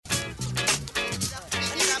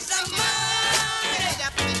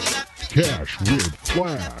Cash with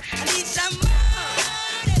Flash.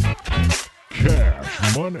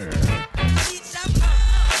 Cash money.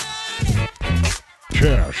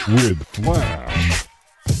 Cash with Flash.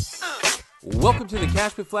 Welcome to the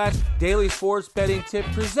Cash with Flash Daily Sports Betting Tip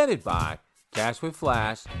presented by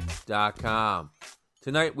CashWithFlash.com.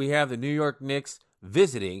 Tonight we have the New York Knicks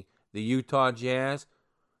visiting the Utah Jazz.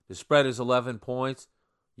 The spread is 11 points.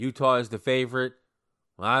 Utah is the favorite.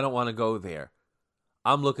 Well, I don't want to go there.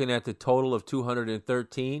 I'm looking at the total of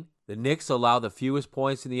 213. The Knicks allow the fewest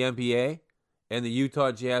points in the NBA, and the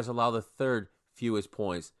Utah Jazz allow the third fewest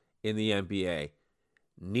points in the NBA.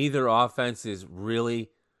 Neither offense is really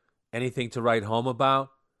anything to write home about.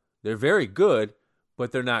 They're very good,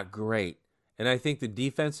 but they're not great. And I think the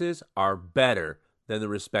defenses are better than the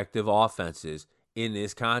respective offenses in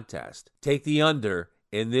this contest. Take the under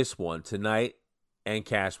in this one tonight and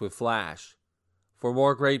Cash with Flash. For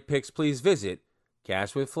more great picks, please visit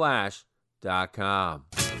CashWithFlash.com.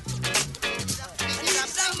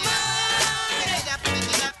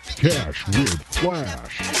 Cash with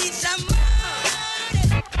Flash.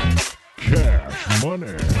 Cash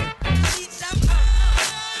money.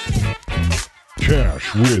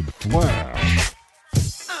 Cash with Flash.